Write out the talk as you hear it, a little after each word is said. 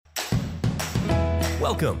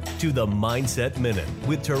Welcome to the Mindset Minute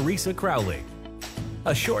with Teresa Crowley.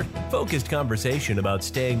 A short, focused conversation about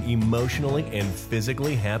staying emotionally and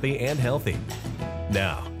physically happy and healthy.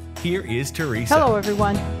 Now, here is Teresa. Hello,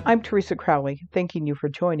 everyone. I'm Teresa Crowley, thanking you for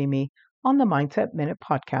joining me on the Mindset Minute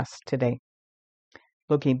podcast today.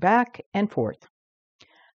 Looking back and forth.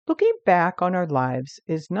 Looking back on our lives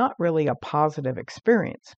is not really a positive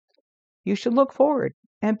experience. You should look forward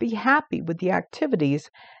and be happy with the activities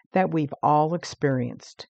that we've all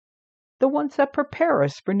experienced, the ones that prepare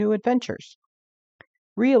us for new adventures.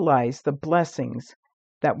 Realize the blessings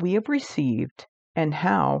that we have received and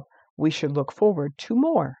how we should look forward to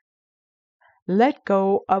more. Let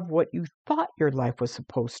go of what you thought your life was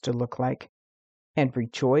supposed to look like and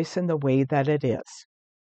rejoice in the way that it is.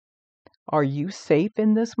 Are you safe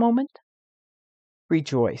in this moment?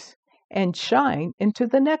 Rejoice and shine into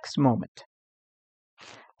the next moment.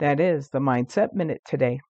 That is the Mindset Minute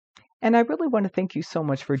today. And I really want to thank you so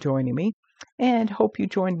much for joining me and hope you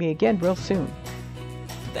join me again real soon.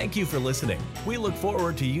 Thank you for listening. We look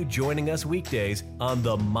forward to you joining us weekdays on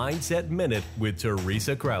the Mindset Minute with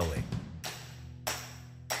Teresa Crowley.